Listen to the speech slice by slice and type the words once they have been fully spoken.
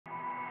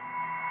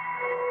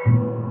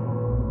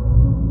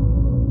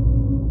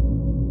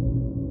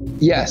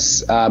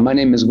Yes, my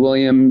name is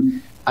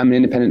William. I'm an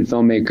independent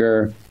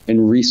filmmaker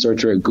and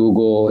researcher at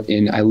Google,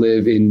 and I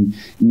live in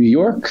New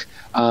York,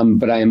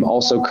 but I am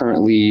also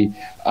currently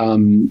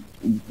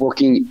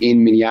working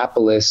in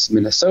Minneapolis,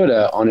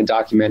 Minnesota, on a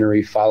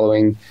documentary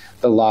following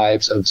the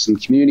lives of some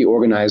community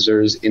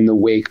organizers in the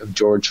wake of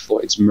George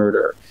Floyd's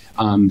murder.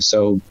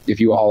 So if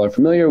you all are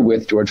familiar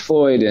with George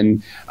Floyd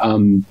and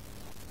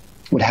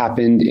what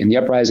happened in the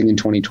uprising in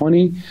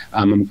 2020,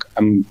 I'm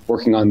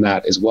working on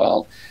that as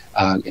well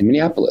in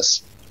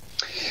Minneapolis.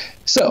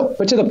 So,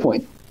 but to the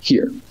point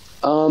here,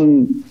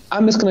 I'm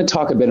just going to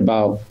talk a bit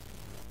about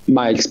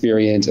my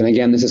experience. And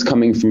again, this is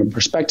coming from a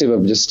perspective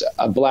of just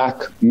a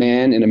Black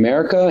man in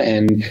America.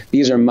 And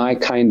these are my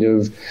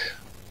this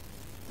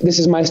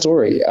is my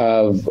story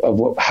of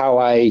how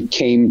I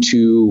came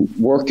to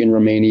work in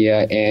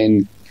Romania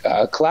and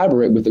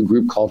collaborate with a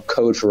group called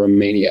Code for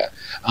Romania.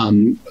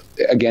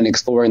 Again,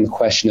 exploring the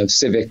question of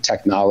civic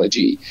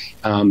technology.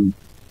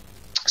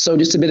 So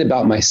just a bit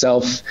about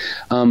myself.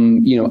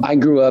 I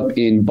grew up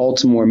in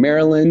Baltimore,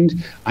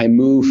 Maryland. I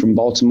moved from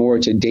Baltimore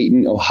to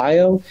Dayton,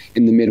 Ohio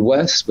in the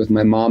Midwest with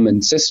my mom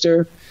and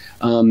sister.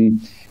 For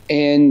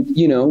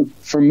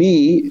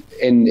me,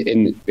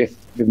 and if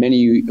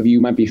many of you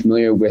might be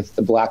familiar with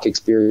the Black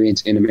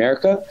experience in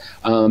America,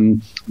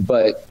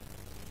 but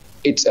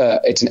it's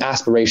an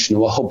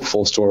aspirational, a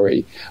hopeful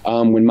story.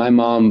 When my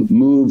mom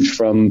moved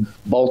from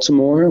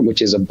Baltimore,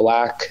 which is a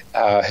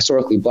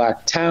historically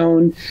Black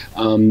town,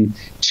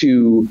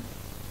 to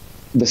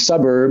the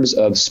suburbs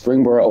of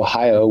Springboro,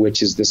 Ohio,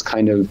 which is this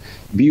kind of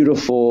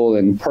beautiful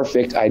and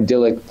perfect,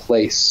 idyllic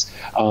place.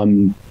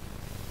 That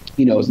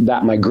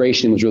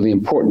migration was really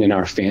important in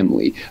our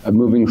family, of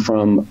moving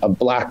from a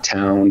Black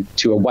town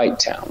to a white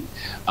town.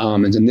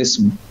 And then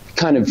this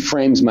kind of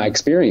frames my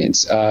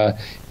experience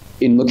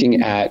in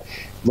looking at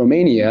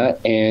Romania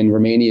and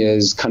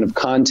Romania's kind of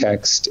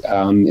context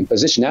and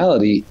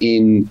positionality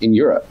in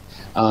Europe.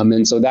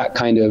 And so that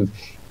kind of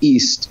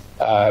East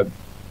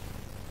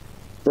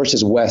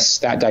versus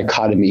West, that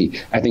dichotomy,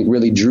 I think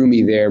really drew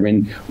me there,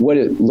 and what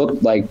it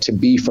looked like to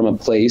be from a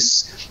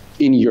place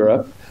in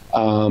Europe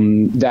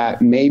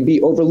that may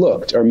be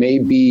overlooked or may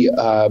be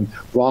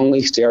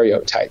wrongly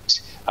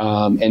stereotyped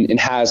and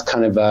has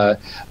kind of a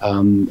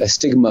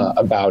stigma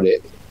about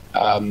it.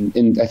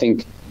 And I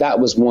think that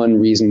was one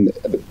reason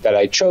that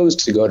I chose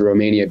to go to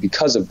Romania,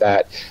 because of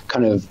that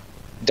kind of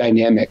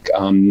dynamic.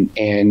 And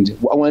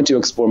I wanted to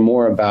explore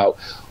more about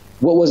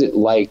what was it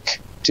like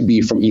to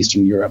be from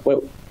Eastern Europe,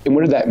 and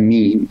what did that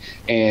mean,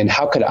 and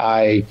how could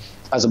I,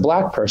 as a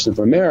Black person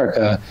from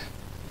America,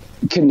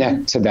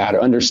 connect to that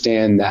or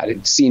understand that.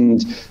 It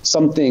seemed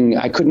something,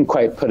 I couldn't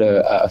quite put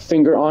a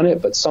finger on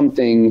it, but it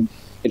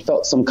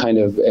felt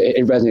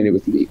it resonated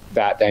with me,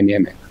 that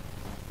dynamic.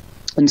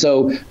 And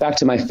so back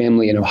to my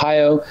family in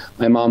Ohio,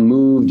 my mom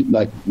moved,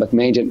 like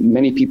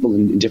many people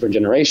in different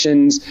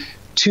generations,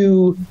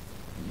 to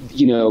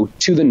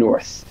the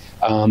north,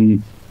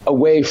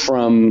 away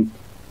from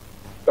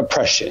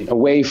oppression,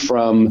 away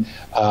from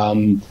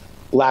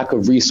lack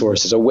of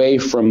resources, away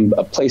from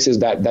places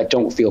that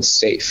don't feel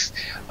safe,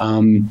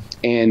 and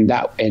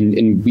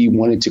we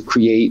wanted to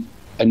create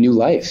a new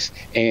life,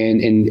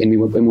 and we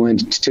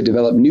wanted to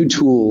develop new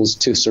tools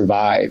to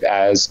survive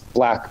as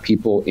Black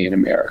people in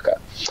America.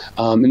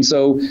 And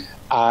so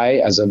I,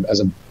 as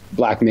a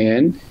Black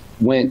man,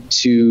 went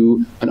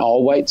to an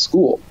all-white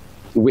school,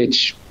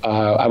 which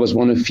I was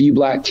one of few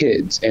Black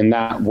kids, and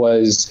that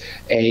was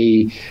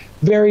a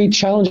very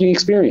challenging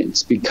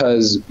experience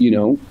because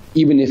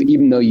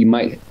even though you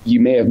may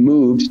have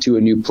moved to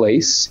a new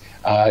place,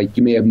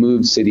 you may have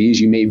moved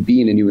cities, you may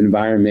be in a new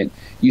environment,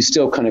 you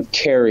still kind of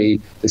carry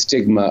the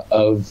stigma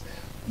of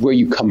where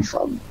you come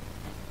from.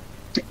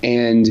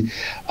 And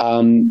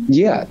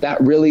that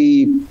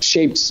really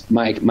shaped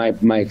my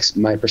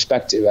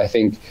perspective. I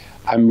think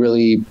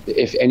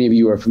if any of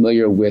you are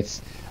familiar with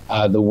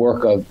the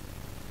work of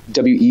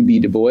W.E.B.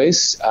 Du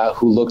Bois,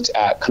 who looked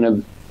at kind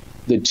of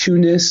the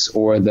two-ness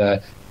or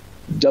the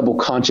double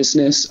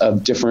consciousness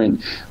of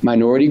different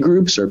minority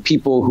groups or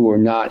people who are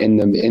not in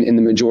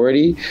the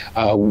majority,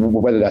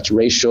 whether that's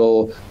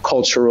racial,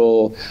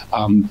 cultural,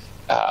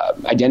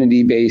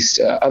 identity-based,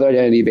 other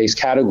identity-based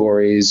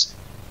categories,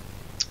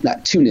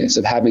 that two-ness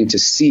of having to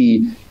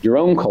see your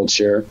own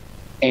culture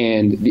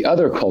and the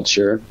other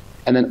culture,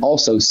 and then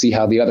also see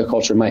how the other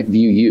culture might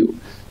view you.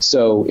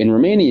 So in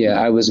Romania,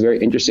 I was very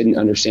interested in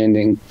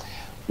understanding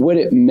what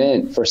it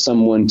meant for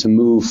someone to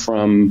move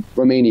from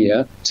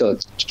Romania to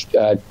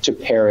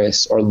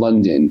Paris or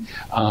London,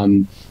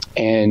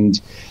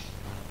 and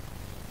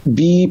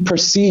be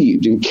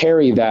perceived and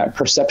carry that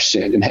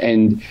perception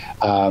and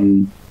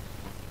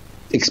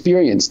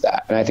experience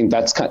that. And I think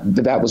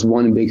that was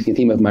one big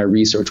theme of my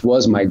research,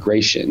 was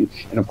migration.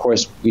 And of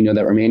course, we know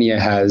that Romania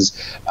has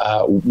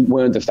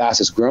one of the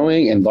fastest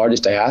growing and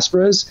largest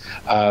diasporas,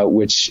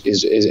 which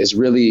is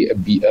really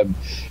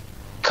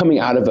coming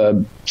out of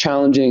a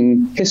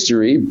challenging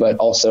history, but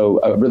also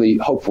a really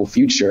hopeful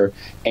future,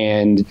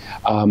 and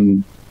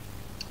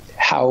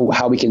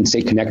how we can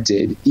stay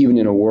connected even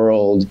in a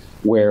world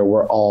where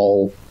we're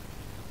all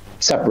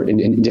separate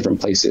in different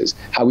places,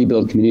 how we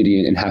build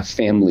community and have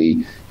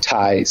family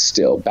ties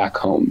still back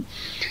home.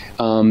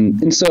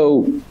 And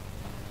so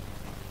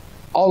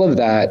all of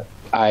that,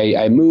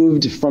 I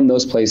moved from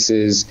those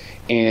places,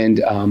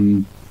 and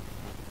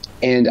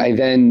I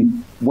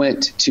then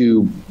went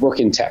to work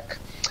in tech.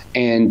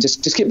 And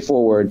just to skip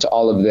forward to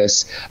all of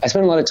this, I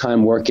spent a lot of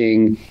time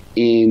working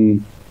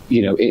in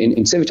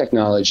Civic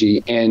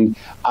Technology, and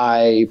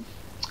I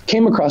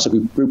came across a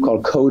group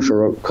called Code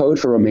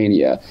for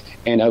Romania,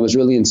 and I was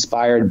really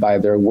inspired by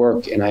their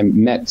work, and I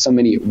met so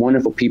many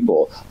wonderful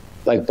people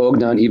like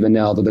Bogdan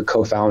Ivanel, the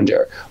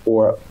co-founder,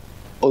 or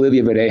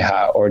Olivia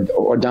Bereja,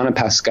 or Donna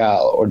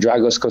Pascal, or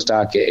Dragos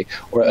Kostake,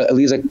 or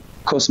Eliza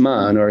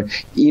Kosman, or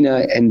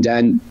Ina and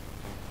Dan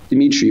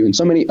Dimitriou, and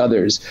so many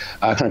others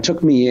kind of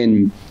took me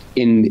in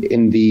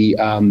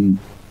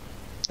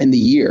the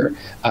year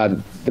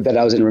that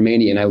I was in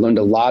Romania, and I learned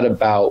a lot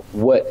about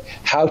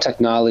how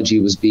technology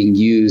was being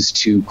used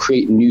to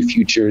create new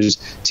futures,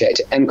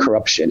 to end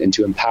corruption, and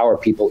to empower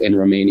people in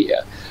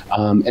Romania.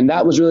 And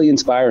that was really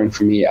inspiring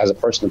for me as a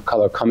person of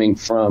color coming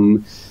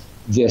from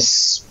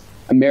this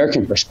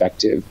American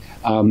perspective.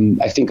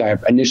 I think I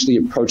initially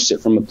approached it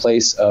from a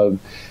place of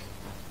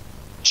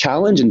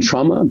challenge and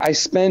trauma. I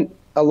spent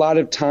a lot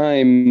of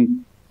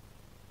time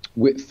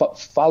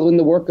following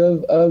the work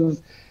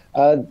of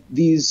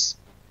these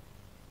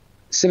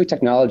civic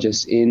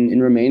technologists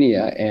in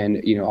Romania,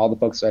 and all the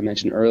folks that I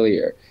mentioned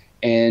earlier,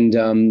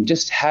 and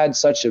just had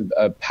such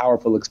a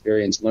powerful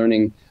experience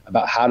learning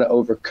about how to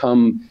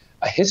overcome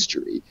a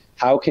history.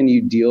 How can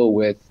you deal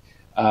with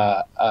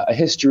a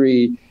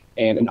history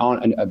and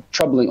a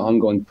troubling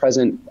ongoing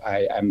present?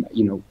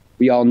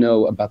 We all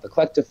know about the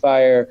collective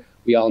fire.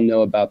 We all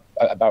know about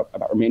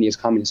Romania's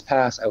communist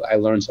past. I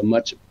learned so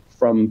much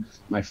from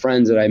my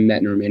friends that I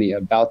met in Romania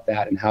about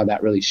that, and how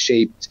that really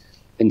shaped,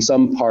 in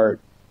some part,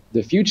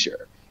 the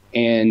future.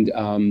 And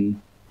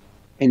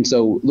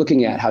so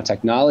looking at how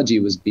technology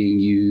was being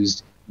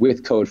used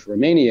with Code for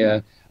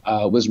Romania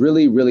was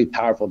really, really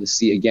powerful to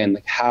see, again,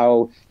 like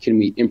how can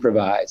we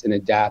improvise and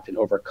adapt and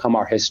overcome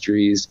our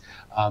histories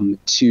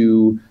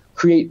to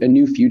create a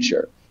new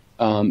future.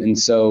 And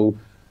so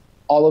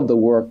all of the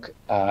work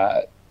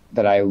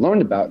that I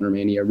learned about in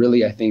Romania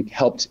really, I think,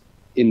 helped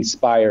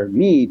inspire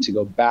me to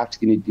go back to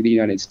the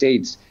United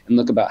States and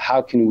look about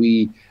how can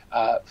we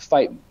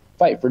fight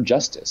for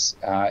justice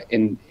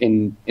in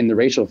the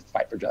racial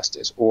fight for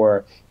justice,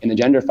 or in the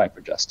gender fight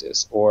for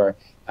justice, or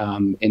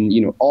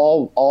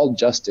all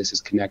justice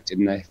is connected.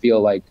 And I feel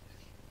like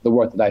the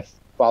work that I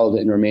followed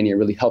in Romania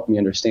really helped me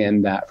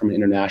understand that from an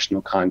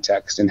international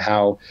context, and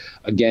how,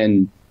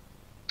 again,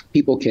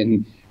 people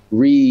can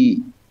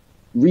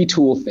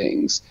retool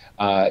things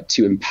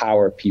to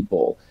empower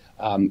people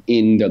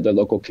in the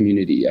local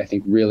community. I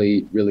think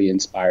really, really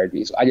inspired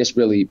me. So I just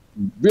really,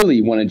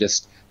 really want to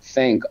just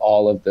thank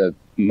all of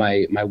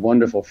my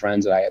wonderful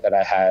friends that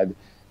I had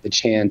the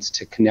chance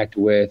to connect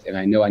with. And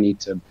I know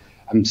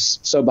I'm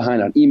so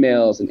behind on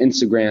emails and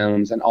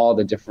Instagrams and all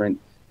the different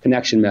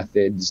connection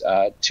methods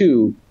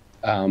to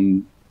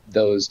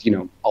those,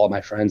 all of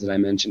my friends that I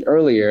mentioned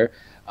earlier.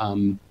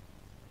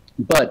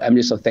 But I'm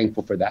just so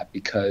thankful for that,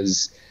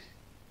 because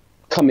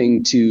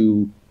coming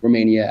to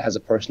Romania as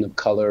a person of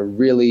color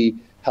really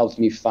helped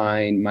me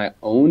find my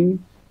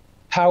own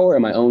power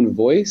and my own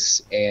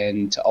voice,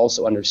 and to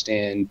also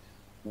understand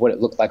what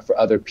it looked like for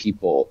other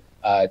people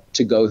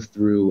to go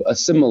through a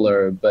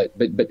similar but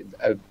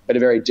a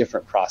very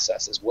different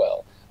process as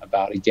well,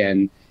 about,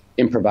 again,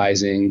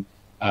 improvising,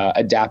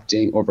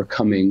 adapting,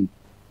 overcoming,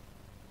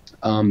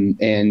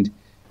 and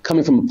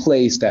coming from a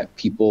place that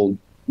people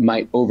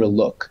might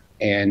overlook.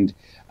 And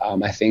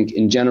I think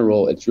in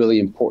general, it's really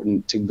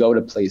important to go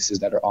to places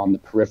that are on the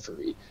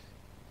periphery,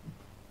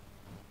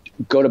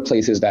 go to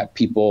places that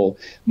people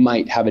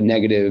might have a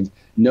negative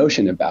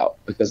notion about,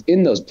 because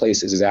in those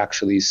places is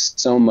actually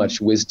so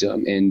much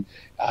wisdom and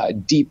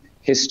deep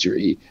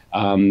history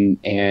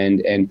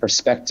and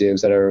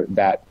perspectives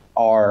that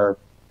are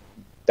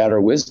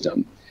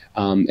wisdom.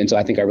 And so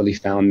I think I really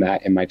found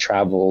that in my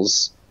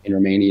travels in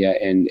Romania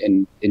and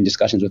in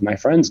discussions with my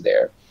friends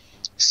there.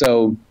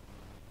 So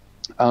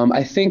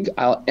I think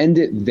I'll end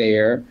it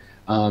there.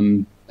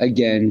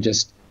 Again,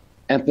 just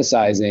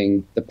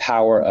emphasizing the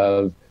power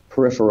of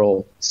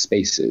peripheral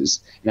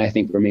spaces. And I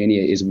think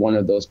Romania is one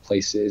of those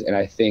places. And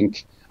I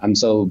think I'm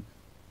so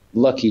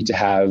lucky to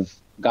have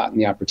gotten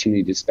the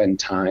opportunity to spend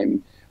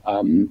time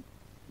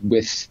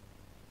with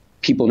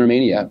people in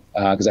Romania,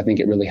 because I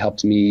think it really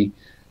helped me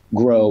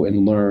grow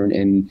and learn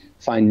and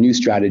find new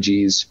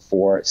strategies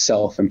for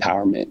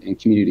self-empowerment and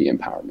community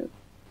empowerment.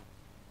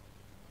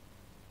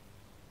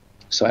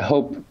 So I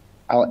hope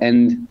I'll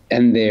end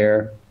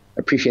there.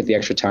 Appreciate the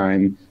extra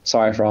time.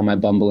 Sorry for all my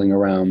bumbling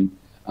around,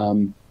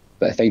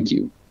 but thank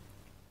you.